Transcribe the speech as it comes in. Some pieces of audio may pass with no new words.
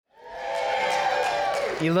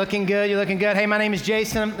You looking good? You looking good? Hey, my name is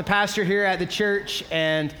Jason. I'm the pastor here at the church,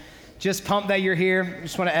 and just pumped that you're here.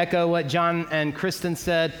 Just want to echo what John and Kristen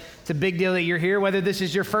said. It's a big deal that you're here, whether this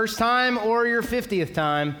is your first time or your 50th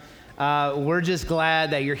time. We're just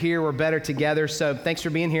glad that you're here. We're better together, so thanks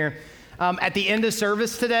for being here. At the end of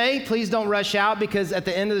service today, please don't rush out, because at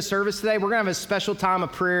the end of the service today, we're going to have a special time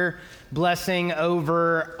of prayer blessing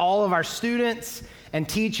over all of our students and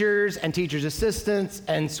teachers assistants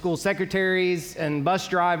and school secretaries and bus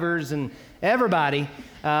drivers and everybody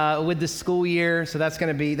with the school year. So that's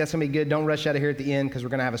gonna be good. Don't rush out of here at the end, because we're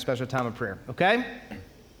gonna have a special time of prayer, okay?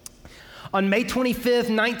 On May 25th,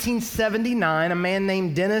 1979, a man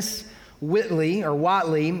named Dennis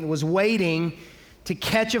Watley was waiting to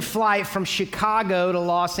catch a flight from Chicago to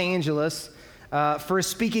Los Angeles for a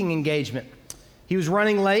speaking engagement. He was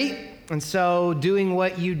running late, and so doing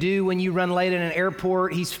what you do when you run late at an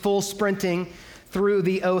airport, he's full sprinting through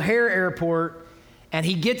the O'Hare Airport, and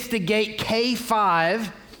he gets to gate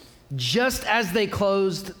K5 just as they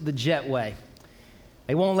closed the jetway.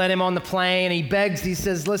 They won't let him on the plane. He begs, he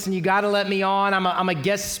says, listen, you got to let me on. I'm a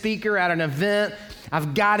guest speaker at an event.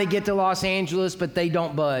 I've got to get to Los Angeles, but they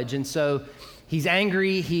don't budge. And so he's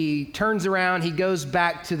angry. He turns around. He goes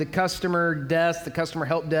back to the customer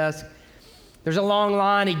help desk. There's a long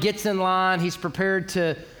line. He gets in line. He's prepared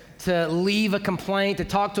to leave a complaint, to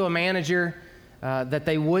talk to a manager that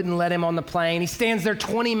they wouldn't let him on the plane. He stands there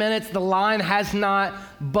 20 minutes. The line has not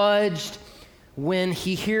budged when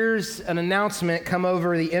he hears an announcement come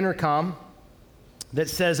over the intercom that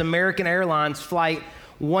says American Airlines Flight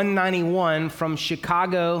 191 from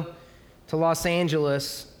Chicago to Los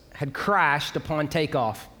Angeles had crashed upon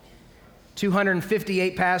takeoff.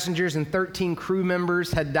 258 passengers and 13 crew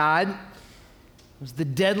members had died. It was the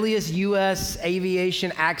deadliest U.S.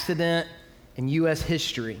 aviation accident in U.S.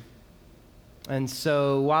 history. And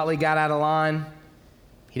so Watley got out of line.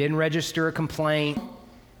 He didn't register a complaint. In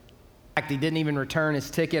fact, he didn't even return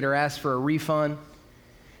his ticket or ask for a refund.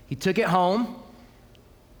 He took it home.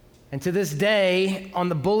 And to this day, on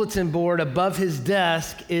the bulletin board above his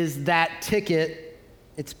desk is that ticket.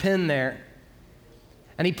 It's pinned there.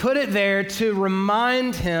 And he put it there to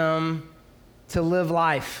remind him to live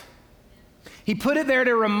life. He put it there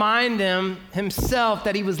to remind himself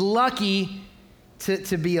that he was lucky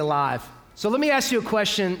to be alive. So let me ask you a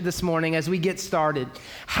question this morning as we get started.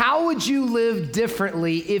 How would you live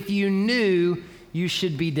differently if you knew you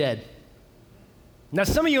should be dead? Now,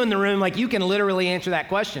 some of you in the room, you can literally answer that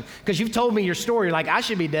question, because you've told me your story. You're like, I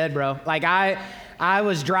should be dead, bro. I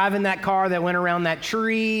was driving that car that went around that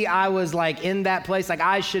tree. I was in that place.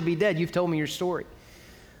 I should be dead. You've told me your story.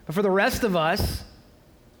 But for the rest of us,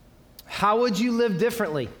 how would you live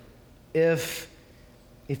differently if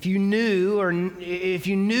you knew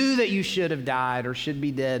that you should have died or should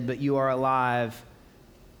be dead, but you are alive?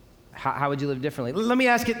 How would you live differently? Let me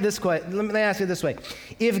ask it this way.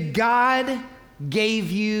 If God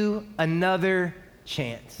gave you another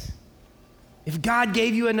chance,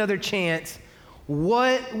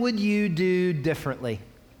 what would you do differently?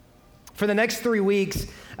 For the next 3 weeks,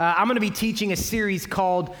 I'm going to be teaching a series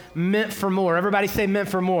called Meant for More. Everybody say Meant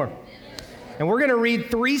for More. And we're going to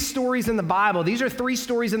read 3 stories in the Bible. These are 3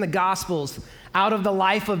 stories in the Gospels out of the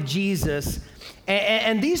life of Jesus.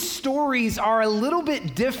 And these stories are a little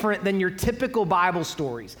bit different than your typical Bible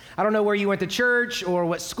stories. I don't know where you went to church or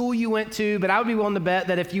what school you went to, but I would be willing to bet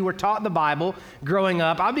that if you were taught the Bible growing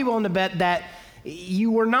up, I'd be willing to bet that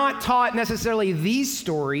you were not taught necessarily these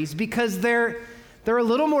stories, because they're a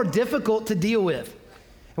little more difficult to deal with.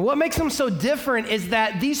 And what makes them so different is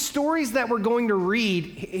that these stories that we're going to read,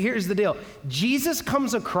 here's the deal. Jesus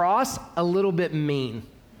comes across a little bit mean.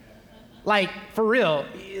 For real.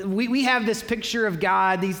 We have this picture of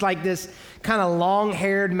God. He's this kind of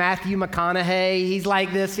long-haired Matthew McConaughey. He's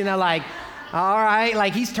this, all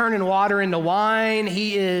right, he's turning water into wine.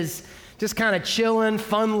 He is just kind of chilling,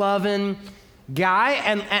 fun-loving guy.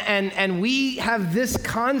 And we have this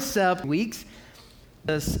concept weeks.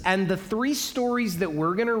 And the 3 stories that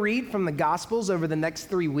we're going to read from the Gospels over the next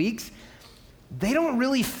 3 weeks, they don't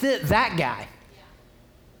really fit that guy.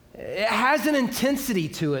 It has an intensity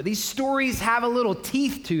to it. These stories have a little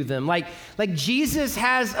teeth to them. Like Jesus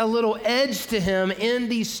has a little edge to him in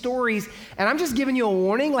these stories. And I'm just giving you a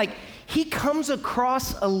warning. He comes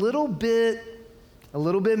across a little bit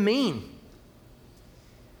mean.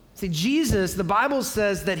 See, Jesus, the Bible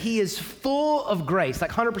says that he is full of grace,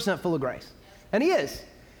 100% full of grace. And he is.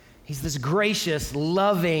 He's this gracious,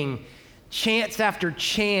 loving, chance after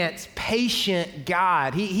chance, patient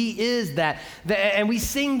God. He is that. And we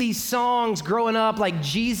sing these songs growing up like,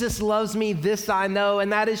 Jesus loves me, this I know,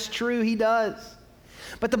 and that is true, he does.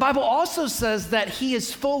 But the Bible also says that he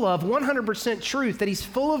is full of 100% truth, that he's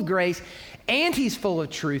full of grace and he's full of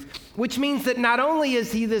truth, which means that not only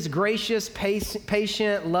is he this gracious,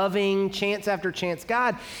 patient, loving, chance after chance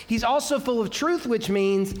God, he's also full of truth, which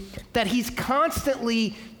means that he's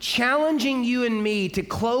constantly challenging you and me to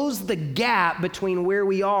close the gap between where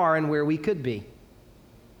we are and where we could be.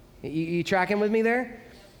 You tracking with me there?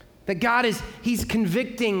 That God he's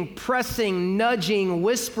convicting, pressing, nudging,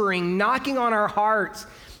 whispering, knocking on our hearts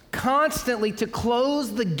constantly to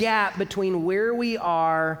close the gap between where we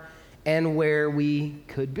are and where we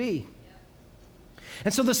could be.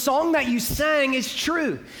 And so the song that you sang is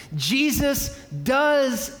true. Jesus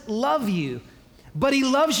does love you, but he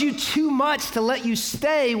loves you too much to let you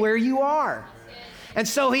stay where you are. And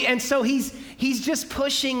so he's just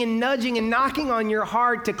pushing and nudging and knocking on your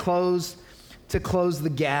heart to close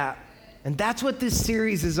the gap. And that's what this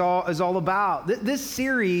series is all about. This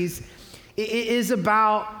series is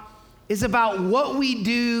about what we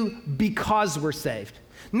do because we're saved.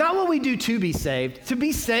 Not what we do to be saved. To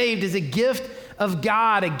be saved is a gift of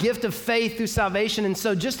God, a gift of faith through salvation. And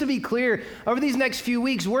so just to be clear, over these next few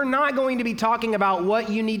weeks, we're not going to be talking about what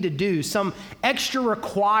you need to do, some extra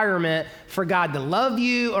requirement for God to love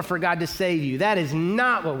you or for God to save you. That is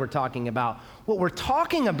not what we're talking about. What we're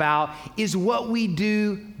talking about is what we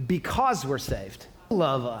do because we're saved.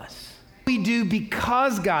 Love us. We do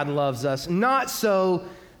because God loves us, not so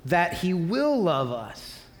that he will love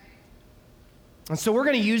us. And so we're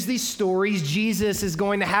going to use these stories. Jesus is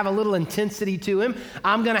going to have a little intensity to him.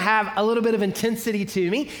 I'm going to have a little bit of intensity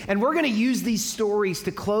to me. And we're going to use these stories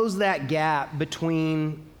to close that gap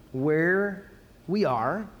between where we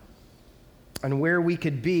are and where we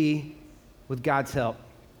could be with God's help.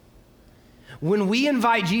 When we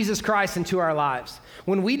invite Jesus Christ into our lives,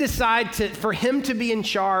 when we decide for him to be in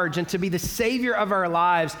charge and to be the Savior of our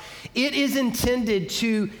lives, it is intended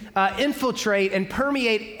to infiltrate and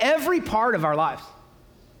permeate every part of our lives.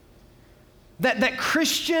 That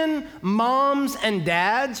Christian moms and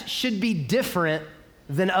dads should be different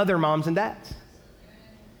than other moms and dads.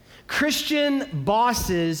 Christian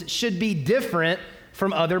bosses should be different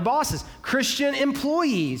from other bosses. Christian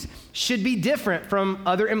employees should be different from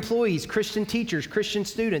other employees. Christian teachers, Christian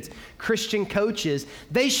students, Christian coaches,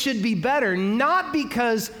 they should be better, not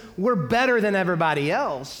because we're better than everybody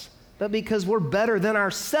else, but because we're better than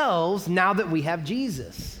ourselves now that we have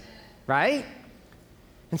Jesus, right?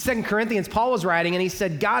 In 2 Corinthians, Paul was writing and he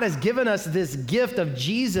said, God has given us this gift of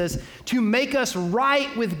Jesus to make us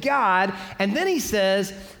right with God. And then he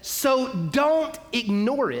says, so don't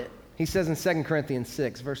ignore it. He says in 2 Corinthians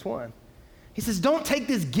 6, verse 1. He says, don't take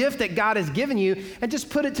this gift that God has given you and just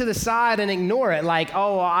put it to the side and ignore it. Like,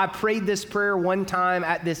 oh, I prayed this prayer one time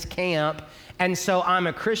at this camp, and so I'm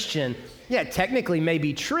a Christian. Yeah, technically may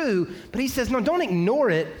be true, but he says, no, don't ignore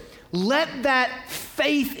it. Let that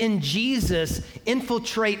faith in Jesus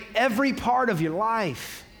infiltrate every part of your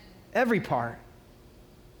life, every part.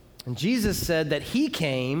 And Jesus said that he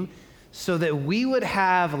came so that we would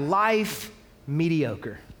have life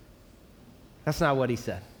mediocre. That's not what he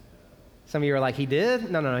said. Some of you are like, he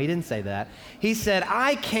did? No, he didn't say that. He said,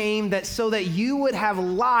 I came so that you would have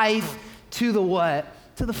life to the what?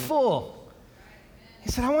 To the full.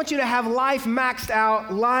 He said, I want you to have life maxed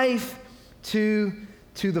out, life to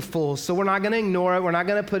the full. So we're not going to ignore it. We're not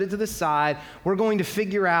going to put it to the side. We're going to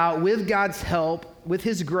figure out with God's help, with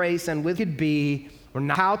his grace and with could be,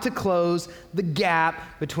 how to close the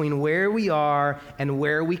gap between where we are and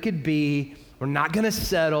where we could be. We're not going to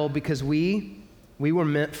settle because we were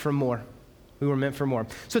meant for more. We were meant for more.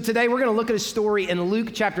 So today we're going to look at a story in Luke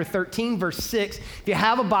chapter 13, verse 6. If you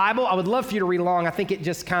have a Bible, I would love for you to read along. I think it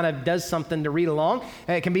just kind of does something to read along.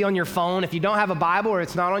 It can be on your phone. If you don't have a Bible or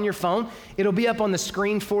it's not on your phone, it'll be up on the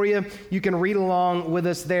screen for you. You can read along with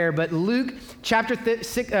us there. But Luke chapter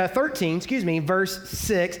 13, verse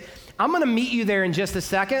 6. I'm going to meet you there in just a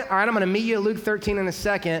second. All right, I'm going to meet you at Luke 13 in a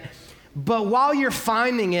second. But while you're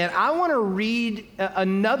finding it, I want to read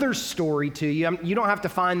another story to you. You don't have to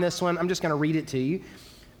find this one. I'm just going to read it to you.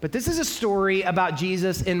 But this is a story about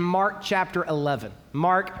Jesus in Mark chapter 11.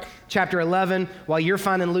 Mark chapter 11. While you're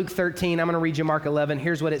finding Luke 13, I'm going to read you Mark 11.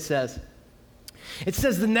 Here's what it says. It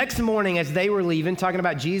says, the next morning as they were leaving, talking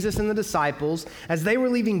about Jesus and the disciples, as they were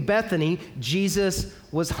leaving Bethany, Jesus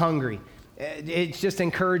was hungry. It's just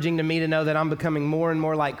encouraging to me to know that I'm becoming more and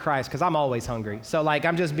more like Christ because I'm always hungry. So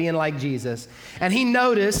I'm just being like Jesus. And he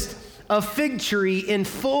noticed a fig tree in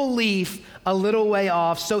full leaf a little way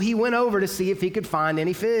off. So he went over to see if he could find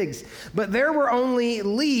any figs. But there were only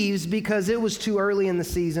leaves because it was too early in the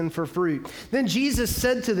season for fruit. Then Jesus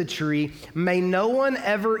said to the tree, may no one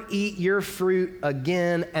ever eat your fruit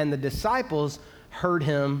again. And the disciples heard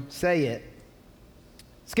him say it.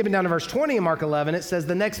 Skipping down to verse 20 in Mark 11, it says,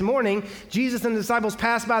 the next morning, Jesus and the disciples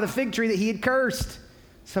passed by the fig tree that he had cursed.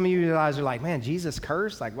 Some of you guys are like, man, Jesus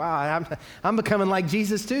cursed? Like, wow, I'm becoming like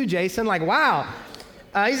Jesus too, Jason. Like, wow.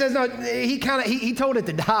 He says, no, he told it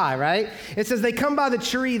to die, right? It says they come by the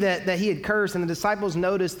tree that he had cursed, and the disciples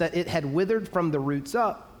noticed that it had withered from the roots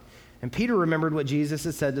up. And Peter remembered what Jesus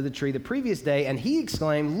had said to the tree the previous day, and he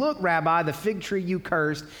exclaimed, look, Rabbi, the fig tree you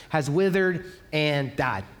cursed has withered and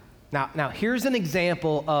died. Now, here's an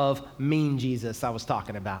example of mean Jesus I was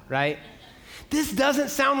talking about, right? This doesn't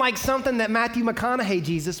sound like something that Matthew McConaughey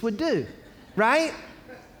Jesus would do, right?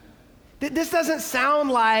 This doesn't sound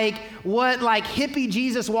like what hippie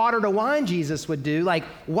Jesus, water to wine Jesus would do. Like,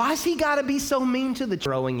 why's he got to be so mean to the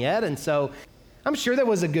growing yet? And so I'm sure there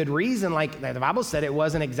was a good reason. Like the Bible said, it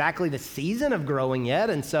wasn't exactly the season of growing yet.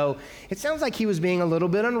 And so it sounds like he was being a little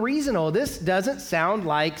bit unreasonable. This doesn't sound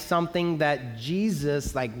like something that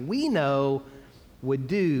Jesus, like we know, would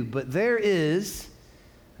do. But there is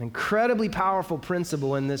an incredibly powerful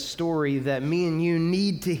principle in this story that me and you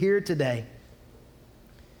need to hear today.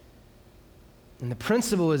 And the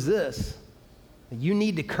principle is this: that you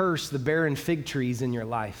need to curse the barren fig trees in your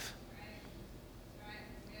life.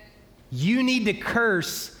 You need to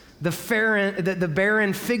curse the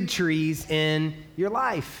barren fig trees in your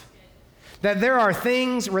life. That there are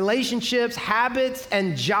things, relationships, habits,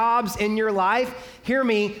 and jobs in your life, hear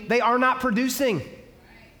me, they are not producing.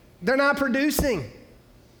 They're not producing.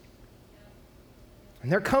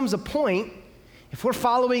 And there comes a point, if we're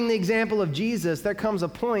following the example of Jesus, there comes a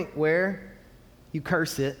point where you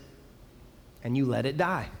curse it and you let it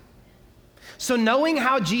die. So knowing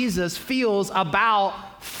how Jesus feels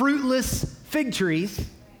about fruitless fig trees,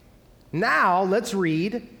 now let's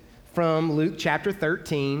read from Luke chapter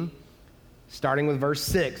 13, starting with verse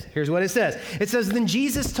 6. Here's what it says. It says, then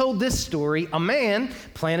Jesus told this story. A man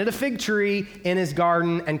planted a fig tree in his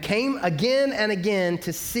garden and came again and again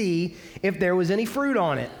to see if there was any fruit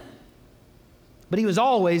on it. But he was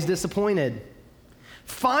always disappointed.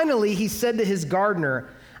 Finally, he said to his gardener,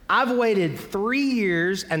 I've waited 3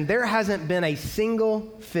 years and there hasn't been a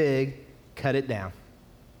single fig. Cut it down.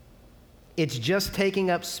 It's just taking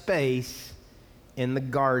up space in the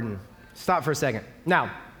garden. Stop for a second.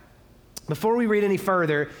 Now, before we read any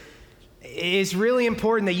further, it's really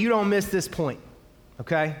important that you don't miss this point,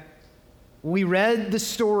 okay? We read the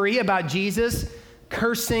story about Jesus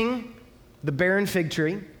cursing the barren fig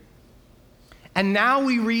tree. And now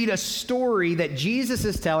we read a story that Jesus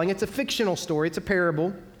is telling. It's a fictional story. It's a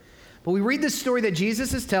parable. But we read this story that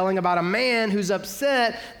Jesus is telling about a man who's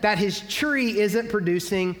upset that his tree isn't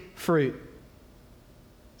producing fruit.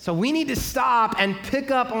 So we need to stop and pick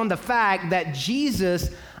up on the fact that Jesus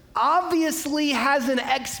obviously has an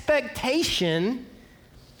expectation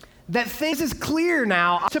that things is clear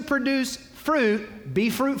now to produce fruit, be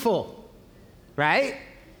fruitful, right?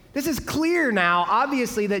 This is clear now,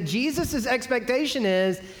 obviously, that Jesus' expectation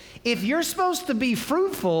is, if you're supposed to be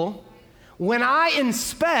fruitful, when I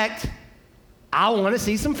inspect, I want to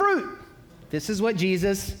see some fruit. This is what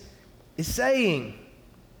Jesus is saying,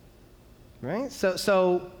 right?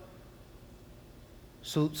 So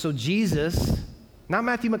Jesus, not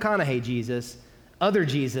Matthew McConaughey Jesus, other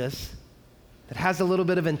Jesus, that has a little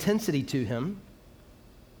bit of intensity to him,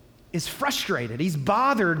 is frustrated. He's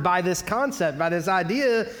bothered by this concept, by this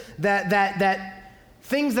idea that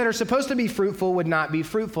things that are supposed to be fruitful would not be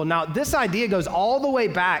fruitful. Now, this idea goes all the way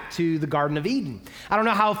back to the Garden of Eden. I don't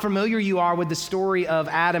know how familiar you are with the story of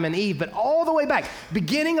Adam and Eve, but all the way back,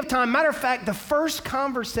 beginning of time. Matter of fact, the first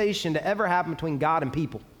conversation to ever happen between God and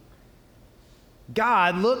people.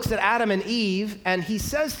 God looks at Adam and Eve and he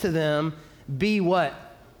says to them, be what?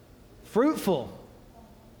 Fruitful.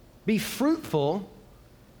 Be fruitful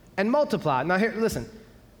and multiply. Now here, listen,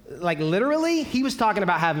 like literally, he was talking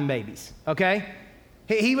about having babies, okay?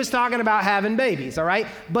 He was talking about having babies, all right?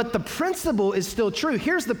 But the principle is still true.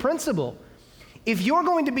 Here's the principle. If you're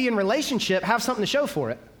going to be in relationship, have something to show for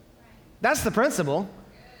it. That's the principle.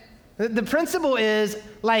 The principle is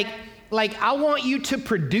like I want you to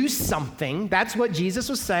produce something. That's what Jesus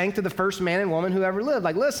was saying to the first man and woman who ever lived.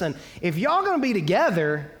 Like, listen, if y'all gonna be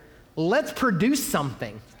together, let's produce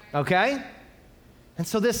something, okay? And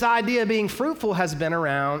so this idea of being fruitful has been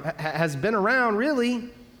around really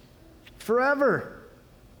forever.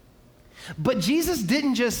 But Jesus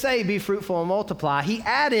didn't just say be fruitful and multiply. He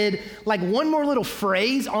added like one more little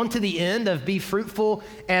phrase onto the end of be fruitful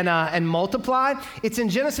and multiply. It's in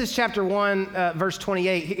Genesis chapter 1, verse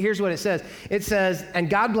 28. Here's what it says. It says,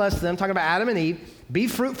 and God blessed them, talking about Adam and Eve, be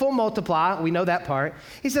fruitful, multiply. We know that part.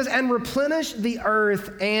 He says, and replenish the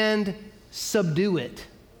earth and subdue it.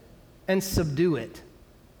 and subdue it.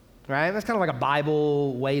 Right? That's kind of like a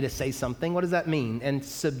Bible way to say something. What does that mean? And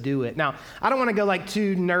subdue it. Now, I don't want to go like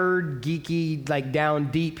too nerd, geeky, like down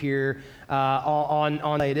deep here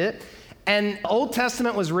on it. And Old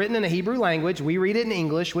Testament was written in a Hebrew language. We read it in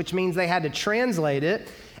English, which means they had to translate it.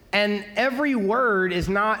 And every word is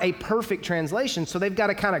not a perfect translation. So they've got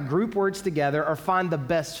to kind of group words together or find the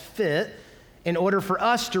best fit in order for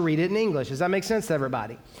us to read it in English. Does that make sense to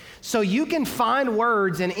everybody? So you can find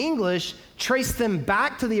words in English, trace them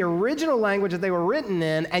back to the original language that they were written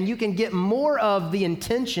in, and you can get more of the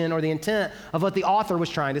intention or the intent of what the author was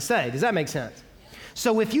trying to say. Does that make sense?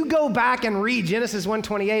 So if you go back and read Genesis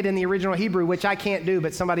 1:28 in the original Hebrew, which I can't do,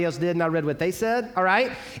 but somebody else did, and I read what they said, all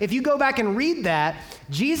right? If you go back and read that,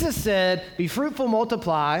 Jesus said, be fruitful,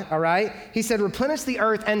 multiply, all right? He said, replenish the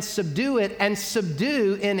earth and subdue it, and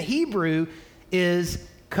subdue in Hebrew is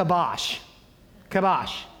kabosh.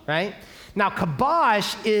 Kabosh, right? Now,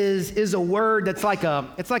 kabosh is a word that's like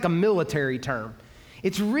a military term.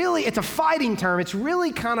 It's a fighting term. It's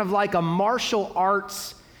really kind of like a martial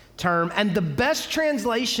arts term. And the best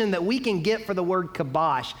translation that we can get for the word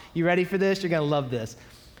kabosh, you ready for this? You're going to love this,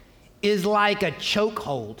 is like a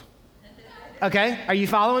chokehold. Okay? Are you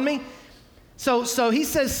following me? So he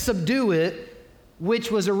says subdue it, which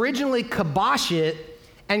was originally kabosh it,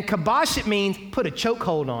 and kabosh it means put a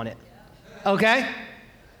chokehold on it. Okay?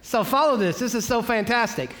 So follow this. This is so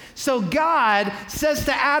fantastic. So God says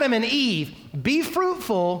to Adam and Eve, be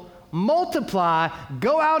fruitful, multiply,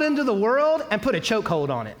 go out into the world, and put a chokehold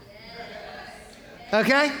on it.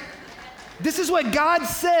 Okay? This is what God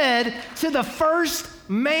said to the first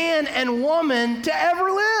man and woman to ever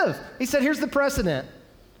live. He said, here's the precedent.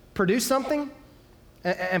 Produce something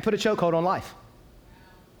and put a chokehold on life.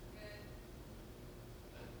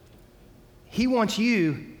 He wants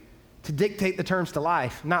you to dictate the terms to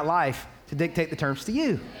life, not life to dictate the terms to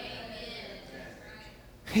you.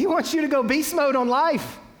 He wants you to go beast mode on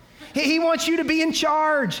life. He wants you to be in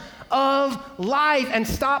charge of life and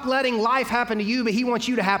stop letting life happen to you, but he wants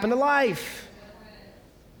you to happen to life.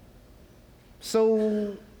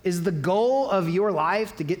 So is the goal of your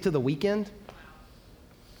life to get to the weekend?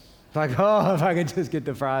 Like, oh, if I could just get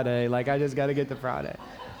to Friday, like I just got to get to Friday.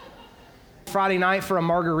 Friday night for a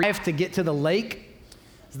margarita to get to the lake?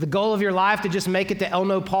 Is the goal of your life to just make it to El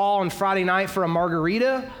Nopal on Friday night for a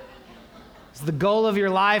margarita? Is the goal of your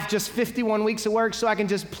life just 51 weeks of work so I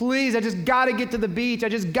just got to get to the beach. I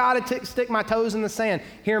just got to stick my toes in the sand.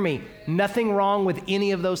 Hear me, nothing wrong with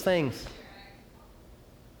any of those things.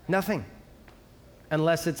 Nothing.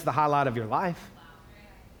 Unless it's the highlight of your life.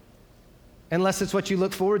 Unless it's what you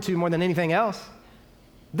look forward to more than anything else.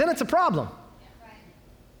 Then it's a problem.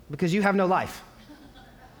 Because you have no life.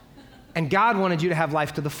 And God wanted you to have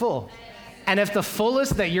life to the full. And if the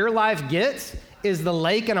fullest that your life gets is the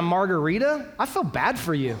lake and a margarita, I feel bad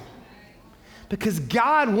for you. Because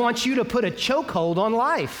God wants you to put a chokehold on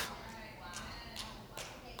life.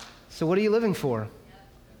 So what are you living for?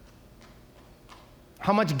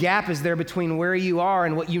 How much gap is there between where you are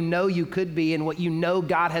and what you know you could be and what you know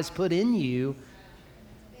God has put in you?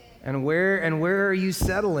 And where are you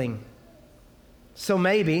settling? So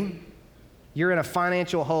maybe you're in a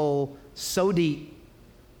financial hole so deep,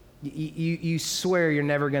 you swear you're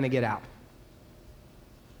never going to get out.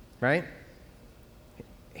 Right?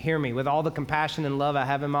 Hear me, with all the compassion and love I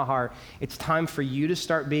have in my heart, it's time for you to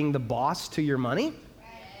start being the boss to your money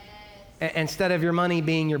instead of your money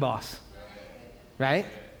being your boss. Right?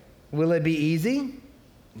 Will it be easy?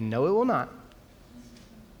 No, it will not.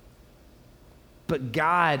 But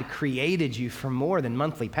God created you for more than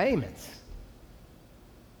monthly payments.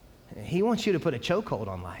 He wants you to put a chokehold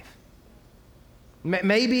on life.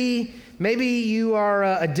 Maybe you are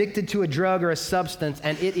addicted to a drug or a substance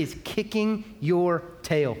and it is kicking your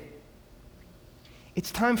tail.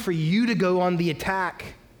 It's time for you to go on the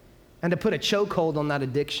attack and to put a chokehold on that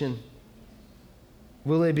addiction.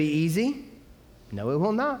 Will it be easy? No, it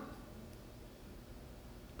will not.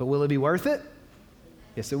 But will it be worth it?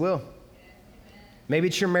 Yes, it will. Maybe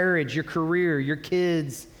it's your marriage, your career, your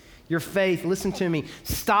kids, your faith. Listen to me.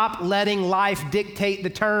 Stop letting life dictate the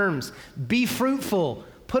terms. Be fruitful.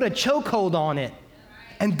 Put a chokehold on it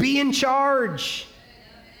and be in charge.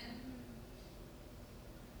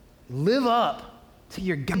 Live up to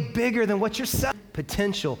your bigger than what you're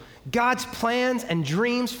potential. God's plans and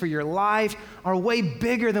dreams for your life are way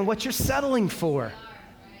bigger than what you're settling for.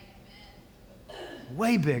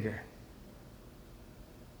 Way bigger.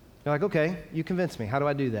 You're like, okay, you convinced me. How do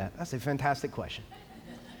I do that? That's a fantastic question.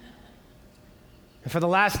 And for the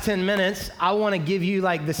last 10 minutes, I want to give you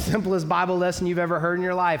like the simplest Bible lesson you've ever heard in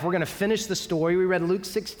your life. We're going to finish the story. We read Luke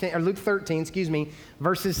 13,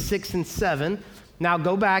 verses 6 and 7. Now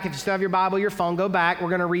go back, if you still have your Bible, your phone, go back. We're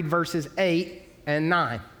going to read verses 8 and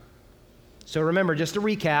 9. So remember, just to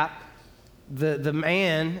recap, the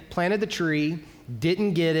man planted the tree,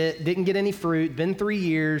 didn't get any fruit, been 3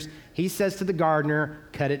 years. He says to the gardener,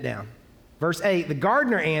 cut it down. Verse 8, the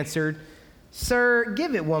gardener answered, "Sir,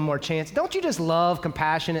 give it one more chance. Don't you just love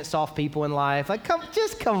compassionate, soft people in life? Like,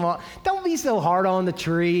 come on. Don't be so hard on the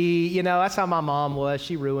tree. You know, that's how my mom was.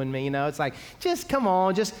 She ruined me. You know, it's like, just come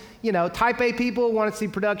on. Just, you know, type A people want to see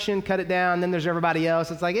production, cut it down. Then there's everybody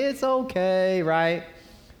else. It's like, it's okay, right?"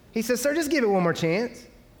 He says, "Sir, just give it one more chance.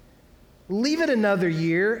 Leave it another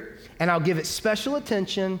year, and I'll give it special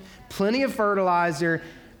attention, plenty of fertilizer.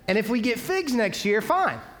 And if we get figs next year,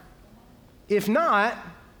 fine. If not,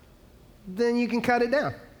 then you can cut it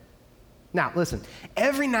down." Now, listen,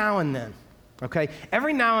 every now and then,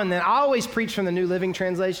 I always preach from the New Living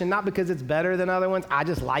Translation, not because it's better than other ones, I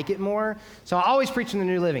just like it more. So I always preach from the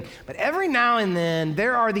New Living. But every now and then,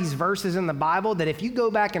 there are these verses in the Bible that if you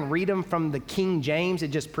go back and read them from the King James, it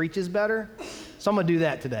just preaches better. So I'm going to do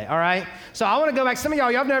that today, all right? So I want to go back. Some of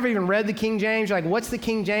y'all have never even read the King James. You're like, what's the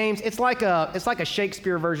King James? It's like a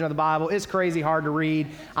Shakespeare version of the Bible. It's crazy hard to read.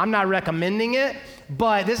 I'm not recommending it,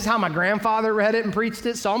 but this is how my grandfather read it and preached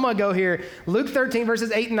it. So I'm going to go here. Luke 13,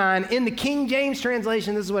 verses 8 and 9. In the King James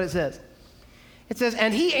translation, this is what it says. It says,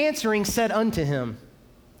 "And he answering said unto him,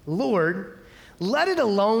 Lord, let it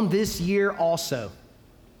alone this year also,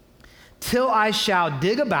 till I shall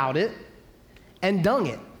dig about it and dung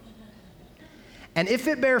it. And if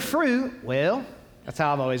it bear fruit," well, that's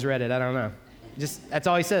how I've always read it. I don't know. That's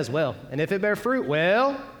all he says, well. "And if it bear fruit,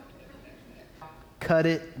 well, cut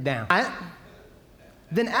it down.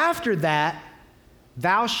 Then after that,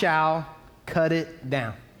 thou shalt cut it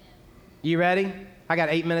down." You ready? I got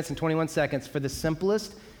 8 minutes and 21 seconds for the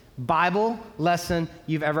simplest Bible lesson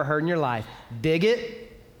you've ever heard in your life. Dig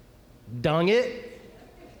it, dung it,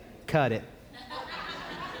 cut it.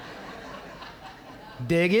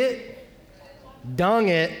 Dig it, dung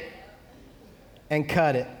it, and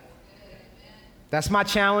cut it. That's my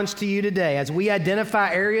challenge to you today. As we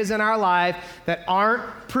identify areas in our life that aren't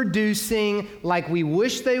producing like we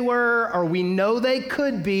wish they were or we know they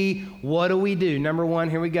could be, what do? Number one,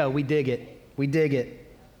 here we go. We dig it. We dig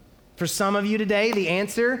it. For some of you today, the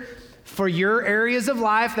answer for your areas of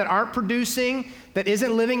life that aren't producing, that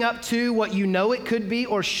isn't living up to what you know it could be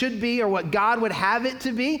or should be or what God would have it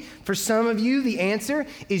to be, for some of you, the answer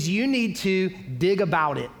is you need to dig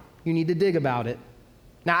about it. You need to dig about it.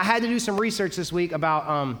 Now, I had to do some research this week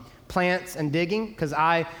about plants and digging because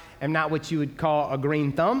I am not what you would call a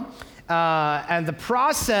green thumb. And the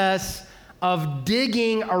process of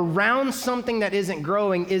digging around something that isn't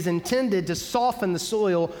growing is intended to soften the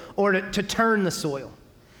soil or to turn the soil.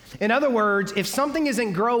 In other words, if something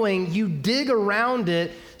isn't growing, you dig around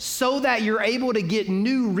it so that you're able to get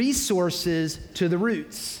new resources to the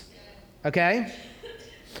roots, okay?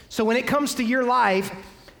 So when it comes to your life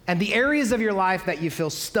and the areas of your life that you feel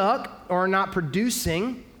stuck or are not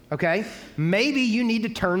producing, okay, maybe you need to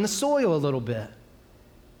turn the soil a little bit.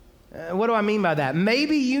 What do I mean by that?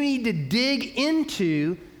 Maybe you need to dig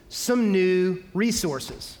into some new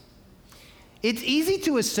resources. It's easy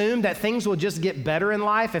to assume that things will just get better in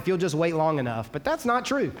life if you'll just wait long enough, but that's not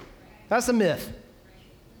true. That's a myth.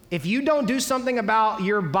 If you don't do something about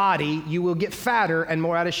your body, you will get fatter and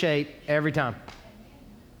more out of shape every time.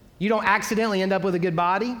 You don't accidentally end up with a good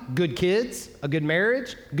body, good kids, a good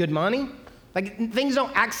marriage, good money. Like, things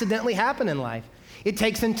don't accidentally happen in life. It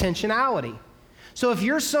takes intentionality. So if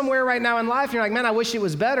you're somewhere right now in life and you're like, man, I wish it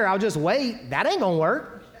was better, I'll just wait, that ain't gonna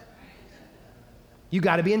work. You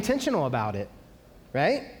gotta be intentional about it,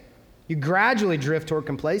 right? You gradually drift toward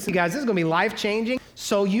complacency. Guys, this is gonna be life-changing,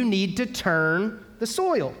 so you need to turn the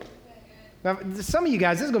soil. Now, some of you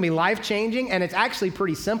guys, this is gonna be life-changing, and it's actually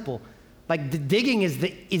pretty simple. Like, the digging is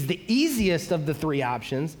the easiest of the three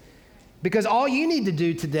options, because all you need to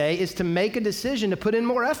do today is to make a decision to put in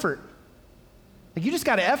more effort. Like, you just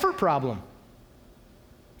got an effort problem.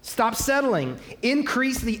 Stop settling.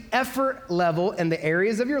 Increase the effort level in the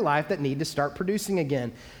areas of your life that need to start producing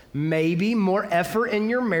again. Maybe more effort in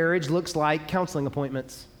your marriage looks like counseling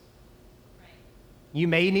appointments. You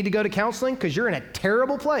may need to go to counseling because you're in a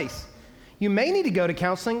terrible place. You may need to go to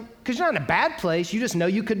counseling because you're not in a bad place. You just know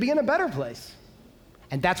you could be in a better place.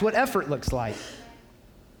 And that's what effort looks like.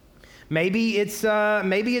 Maybe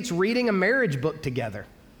it's reading a marriage book together.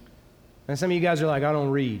 And some of you guys are like, I don't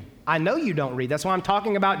read. I know you don't read. That's why I'm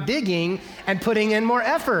talking about digging and putting in more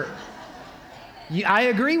effort. I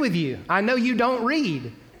agree with you. I know you don't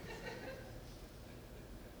read.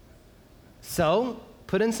 So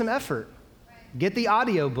put in some effort. Get the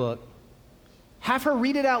audio book. Have her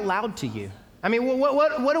read it out loud to you. I mean,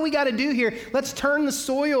 what do we got to do here? Let's turn the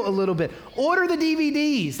soil a little bit. Order the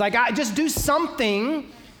DVDs. Just do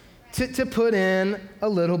something to put in a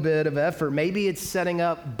little bit of effort. Maybe it's setting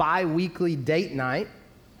up bi-weekly date night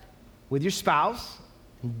with your spouse,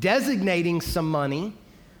 designating some money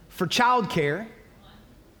for childcare.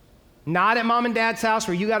 Not at mom and dad's house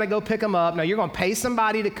where you got to go pick them up. No, you're going to pay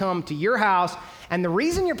somebody to come to your house. And the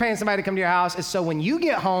reason you're paying somebody to come to your house is so when you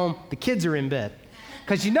get home, the kids are in bed.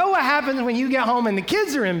 Because you know what happens when you get home and the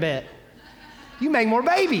kids are in bed? You make more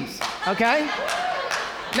babies, okay?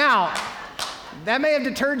 Now, that may have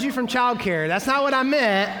deterred you from childcare. That's not what I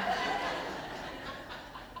meant.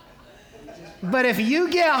 But if you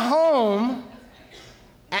get home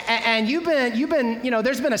and you've been,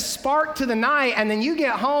 there's been a spark to the night, and then you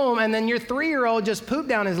get home, and then your 3-year-old just pooped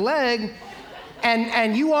down his leg,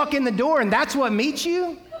 and you walk in the door, and that's what meets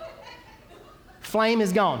you, flame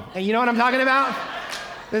is gone. And you know what I'm talking about?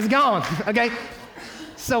 It's gone, okay?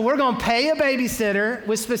 So we're going to pay a babysitter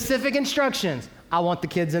with specific instructions. I want the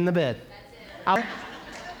kids in the bed.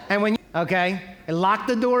 And when and lock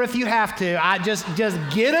the door if you have to. I just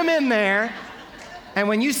get them in there. And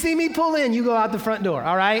when you see me pull in, you go out the front door,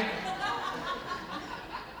 all right?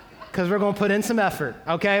 Because we're going to put in some effort,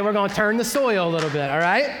 okay? We're going to turn the soil a little bit, all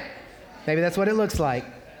right? Maybe that's what it looks like.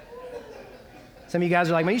 Some of you guys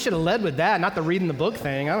are like, man, you should have led with that, not the reading the book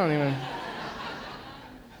thing. I don't even.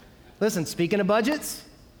 Listen, speaking of budgets,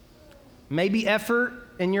 maybe effort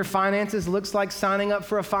in your finances looks like signing up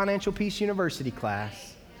for a Financial Peace University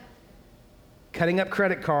class. Cutting up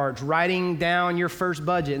credit cards, writing down your first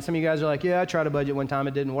budget. And some of you guys are like, yeah, I tried a budget one time,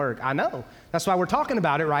 it didn't work. I know. That's why we're talking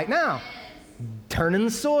about it right now. Turning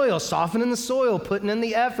the soil, softening the soil, putting in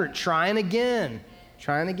the effort, trying again.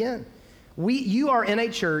 You are in a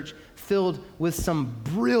church filled with some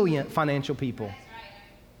brilliant financial people.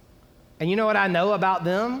 And you know what I know about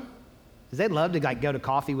them? Is they'd love to go to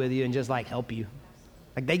coffee with you and just help you.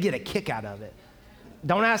 They get a kick out of it.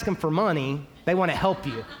 Don't ask them for money. They want to help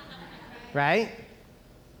you. Right?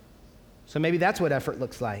 So maybe that's what effort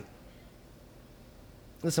looks like.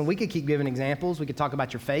 Listen, we could keep giving examples. We could talk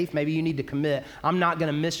about your faith. Maybe you need to commit. I'm not going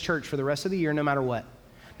to miss church for the rest of the year no matter what.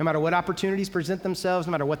 No matter what opportunities present themselves,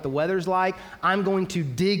 no matter what the weather's like, I'm going to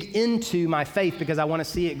dig into my faith because I want to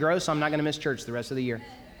see it grow, so I'm not going to miss church the rest of the year.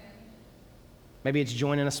 Maybe it's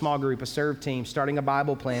joining a small group, a serve team, starting a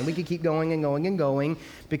Bible plan. We could keep going and going and going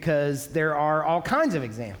because there are all kinds of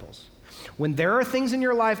examples. When there are things in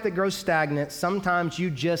your life that grow stagnant, sometimes you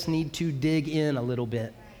just need to dig in a little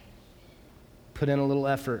bit. Put in a little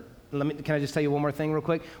effort. Can I just tell you one more thing real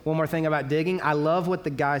quick? One more thing about digging. I love what the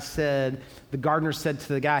guy said. The gardener said to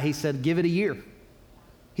the guy, he said, give it a year.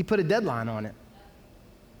 He put a deadline on it.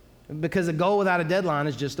 Because a goal without a deadline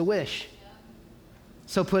is just a wish.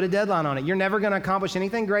 So put a deadline on it. You're never going to accomplish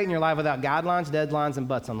anything great in your life without guidelines, deadlines, and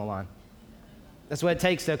butts on the line. That's what it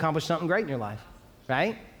takes to accomplish something great in your life,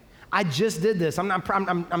 right? I just did this. I'm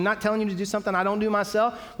not telling you to do something I don't do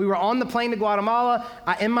myself. We were on the plane to Guatemala.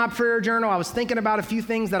 In my prayer journal, I was thinking about a few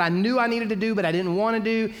things that I knew I needed to do, but I didn't want to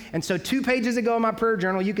do. And so 2 pages ago in my prayer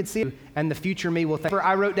journal, you could see, and the future me will thank.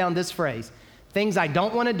 I wrote down this phrase, things I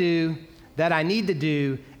don't want to do that I need to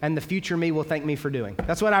do, and the future me will thank me for doing.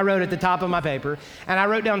 That's what I wrote at the top of my paper. And I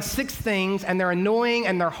wrote down 6 things, and they're annoying,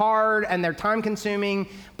 and they're hard, and they're time-consuming,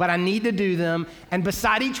 but I need to do them. And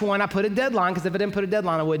beside each one, I put a deadline, because if I didn't put a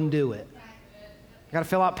deadline, I wouldn't do it. I got to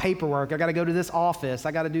fill out paperwork. I got to go to this office.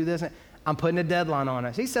 I got to do this. I'm putting a deadline on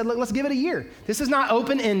it. So he said, look, let's give it a year. This is not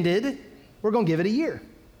open-ended. We're going to give it a year,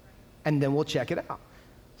 and then we'll check it out.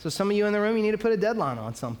 So some of you in the room, you need to put a deadline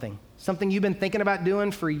on something. Something you've been thinking about doing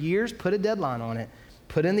for years, put a deadline on it.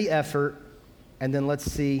 Put in the effort, and then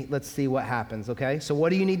let's see what happens, okay? So what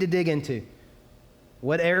do you need to dig into?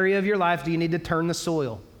 What area of your life do you need to turn the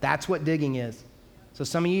soil? That's what digging is. So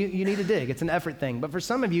some of you need to dig. It's an effort thing. But for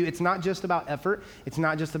some of you, it's not just about effort. It's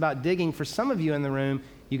not just about digging. For some of you in the room,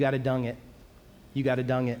 you got to dung it. You got to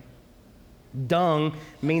dung it. Dung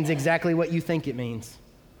means exactly what you think it means.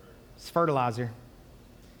 It's fertilizer.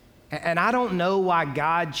 And I don't know why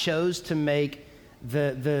God chose to make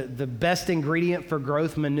the best ingredient for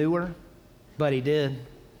growth manure, but he did.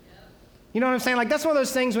 You know what I'm saying? That's one of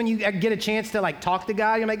those things when you get a chance to talk to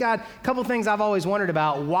God, you're like, God, a couple things I've always wondered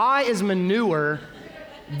about. Why is manure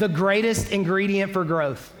the greatest ingredient for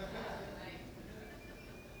growth?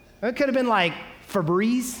 It could have been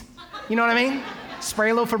Febreze. You know what I mean?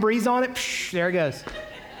 Spray a little Febreze on it. Psh, there it goes.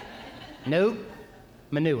 Nope.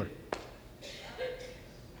 Manure.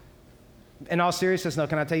 In all seriousness, though,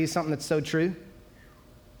 can I tell you something that's so true?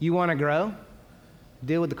 You want to grow?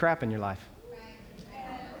 Deal with the crap in your life.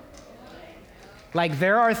 Like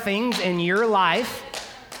there are things in your life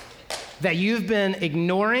that you've been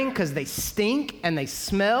ignoring because they stink and they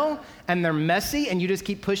smell and they're messy, and you just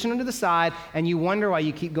keep pushing them to the side, and you wonder why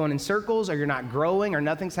you keep going in circles or you're not growing or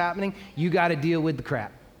nothing's happening. You got to deal with the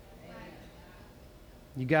crap.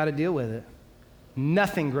 You got to deal with it.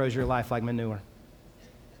 Nothing grows your life like manure.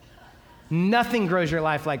 Nothing grows your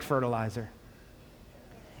life like fertilizer.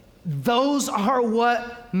 Those are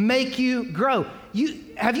what make you grow.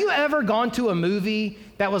 Have you ever gone to a movie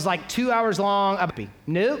that was like 2 hours long?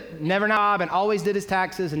 Nope, never job and always did his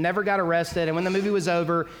taxes and never got arrested. And when the movie was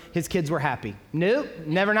over, his kids were happy. Nope,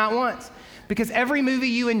 never, not once. Because every movie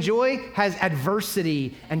you enjoy has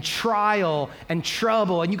adversity and trial and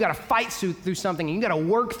trouble, and you got to fight through something, and you got to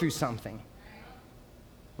work through something.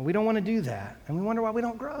 But we don't want to do that, and we wonder why we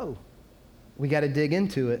don't grow. We got to dig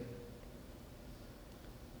into it.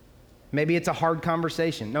 Maybe it's a hard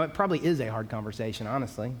conversation. No, it probably is a hard conversation,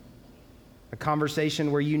 honestly. A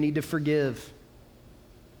conversation where you need to forgive.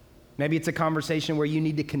 Maybe it's a conversation where you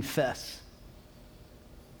need to confess.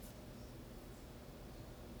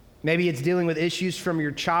 Maybe it's dealing with issues from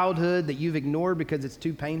your childhood that you've ignored because it's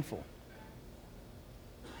too painful.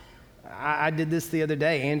 I did this the other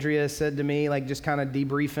day. Andrea said to me, like just kind of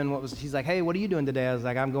debriefing she's like, hey, what are you doing today? I was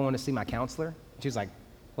like, I'm going to see my counselor. She's like,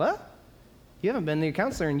 what? You haven't been to your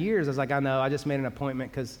counselor in years. I was like, I know, I just made an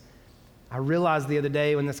appointment because I realized the other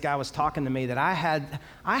day when this guy was talking to me that I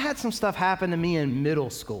had some stuff happen to me in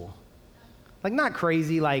middle school. Like not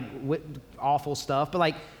crazy, like awful stuff, but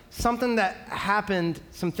like something that happened,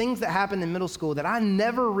 some things that happened in middle school that I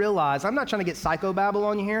never realized. I'm not trying to get psychobabble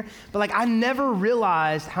on you here, but like I never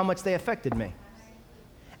realized how much they affected me.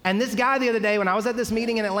 And this guy the other day when I was at this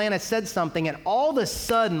meeting in Atlanta said something, and all of a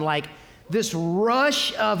sudden like this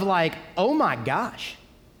rush of like, oh my gosh.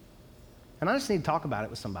 And I just need to talk about it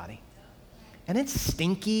with somebody. And it's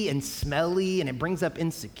stinky and smelly and it brings up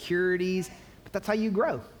insecurities, but that's how you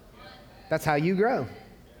grow. That's how you grow.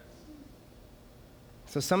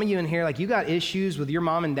 So some of you in here, like you got issues with your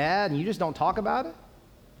mom and dad and you just don't talk about it.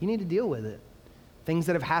 You need to deal with it. Things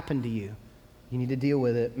that have happened to you, you need to deal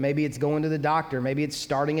with it. Maybe it's going to the doctor. Maybe it's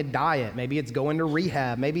starting a diet. Maybe it's going to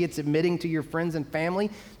rehab. Maybe it's admitting to your friends and family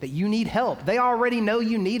that you need help. They already know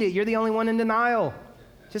you need it. You're the only one in denial.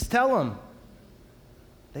 Just tell them.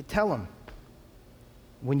 They tell them.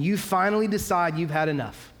 When you finally decide you've had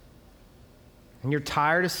enough and you're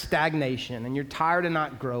tired of stagnation and you're tired of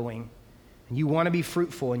not growing and you want to be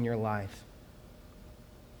fruitful in your life,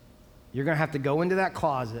 you're going to have to go into that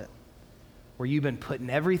closet where you've been putting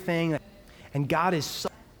everything, and God is so,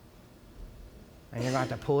 and you're going to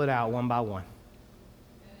have to pull it out one by one.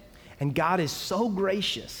 And God is so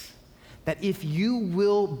gracious that if you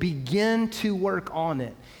will begin to work on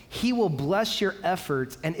it, He will bless your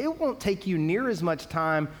efforts, and it won't take you near as much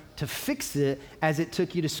time to fix it as it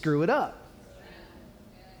took you to screw it up.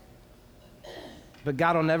 But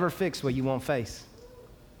God will never fix what you won't face.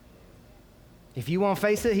 If you won't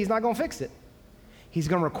face it, He's not going to fix it. He's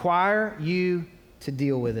going to require you to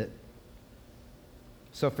deal with it.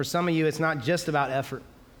 So for some of you, it's not just about effort.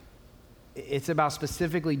 It's about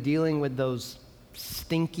specifically dealing with those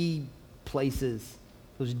stinky places,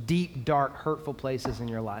 those deep, dark, hurtful places in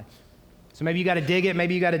your life. So maybe you got to dig it,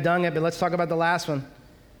 maybe you got to dung it, but let's talk about the last one.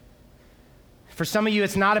 For some of you,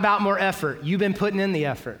 it's not about more effort. You've been putting in the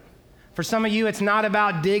effort. For some of you, it's not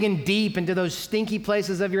about digging deep into those stinky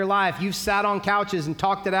places of your life. You've sat on couches and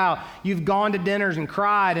talked it out. You've gone to dinners and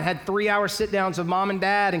cried and had 3-hour sit-downs with mom and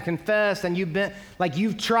dad and confessed, and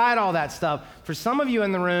you've tried all that stuff. For some of you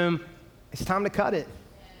in the room, it's time to cut it.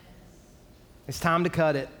 It's time to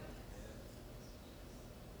cut it.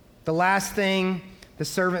 The last thing the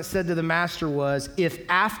servant said to the master was, if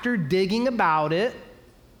after digging about it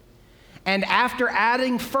and after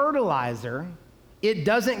adding fertilizer, it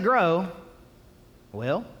doesn't grow,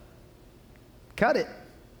 well, cut it.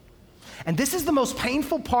 And this is the most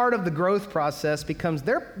painful part of the growth process because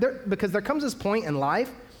there comes this point in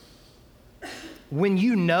life when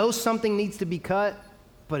you know something needs to be cut,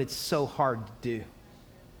 but it's so hard to do.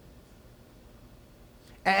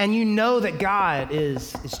 And you know that God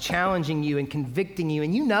is challenging you and convicting you,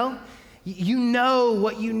 and you know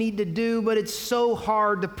what you need to do, but it's so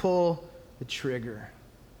hard to pull the trigger.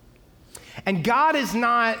 And God is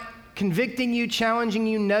not convicting you, challenging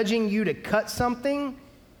you, nudging you to cut something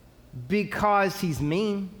because He's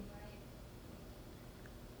mean.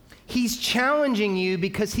 He's challenging you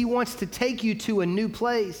because He wants to take you to a new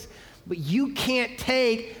place, but you can't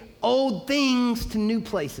take old things to new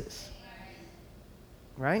places.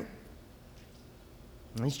 Right?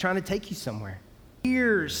 And he's trying to take you somewhere.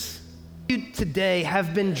 Years. You today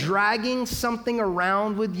have been dragging something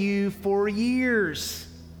around with you for years.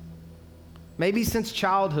 Maybe since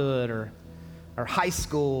childhood or high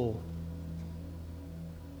school.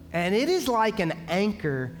 And it is like an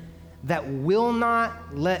anchor that will not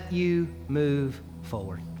let you move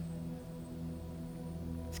forward.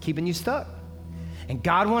 It's keeping you stuck. And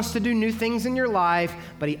God wants to do new things in your life,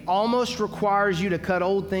 but he almost requires you to cut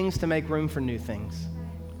old things to make room for new things.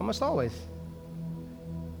 Almost always.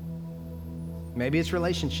 Maybe it's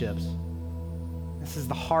relationships. This is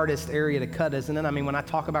the hardest area to cut, isn't it? I mean, when I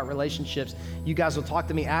talk about relationships, you guys will talk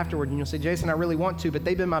to me afterward and you'll say, Jason, I really want to, but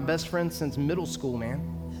they've been my best friends since middle school,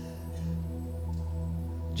 man.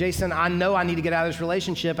 Jason, I know I need to get out of this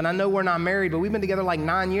relationship, and I know we're not married, but we've been together like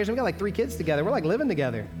 9 years, and we got like 3 kids together. We're like living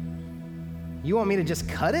together. You want me to just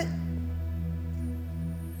cut it?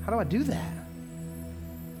 How do I do that?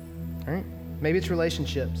 All right? Maybe it's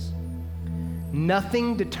relationships.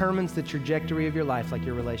 Nothing determines the trajectory of your life like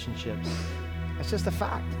your relationships. That's just a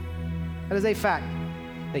fact. That is a fact.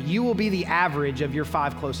 That you will be the average of your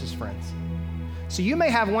 5 closest friends. So you may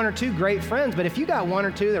have 1 or 2 great friends, but if you got 1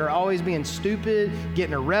 or 2 that are always being stupid,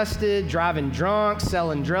 getting arrested, driving drunk,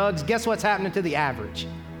 selling drugs, guess what's happening to the average?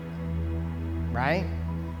 Right?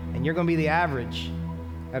 And you're going to be the average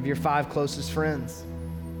of your 5 closest friends.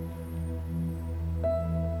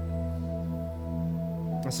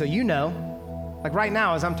 And so you know, like right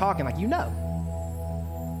now as I'm talking, like you know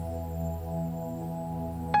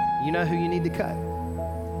who you need to cut.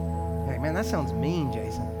 You're like, man, that sounds mean,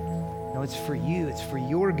 Jason. No, it's for you. It's for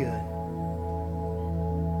your good.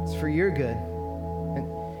 It's for your good.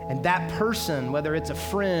 And that person, whether it's a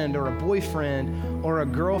friend or a boyfriend or a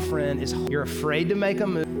girlfriend, you're afraid to make a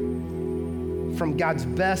move from God's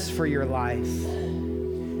best for your life.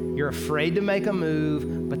 You're afraid to make a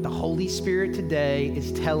move, but the Holy Spirit today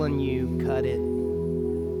is telling you, cut it.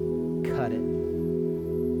 Cut it.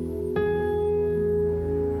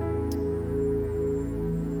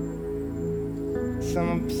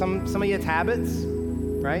 Some of you, it's habits,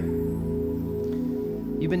 right?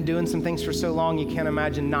 You've been doing some things for so long you can't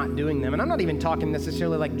imagine not doing them. And I'm not even talking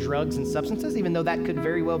necessarily like drugs and substances, even though that could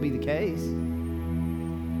very well be the case.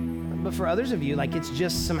 But for others of you, like it's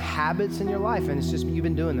just some habits in your life, and it's just you've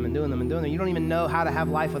been doing them and doing them and doing them. You don't even know how to have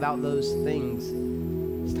life without those things.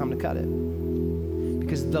 It's time to cut it.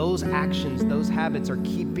 Because those actions, those habits are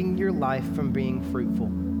keeping your life from being fruitful.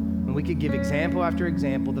 And we could give example after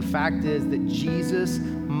example. The fact is that Jesus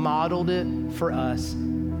modeled it for us.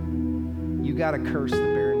 You got to curse the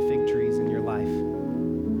barren fig trees in your life.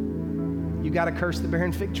 You got to curse the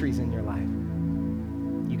barren fig trees in your life.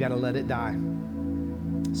 You got to let it die.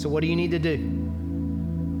 So what do you need to do?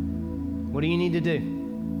 What do you need to do?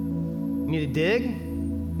 You need to dig?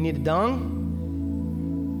 You need to dung?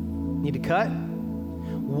 You need to cut?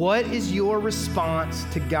 What is your response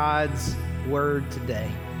to God's word today?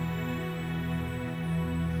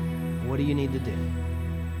 What do you need to do?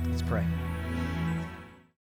 Let's pray.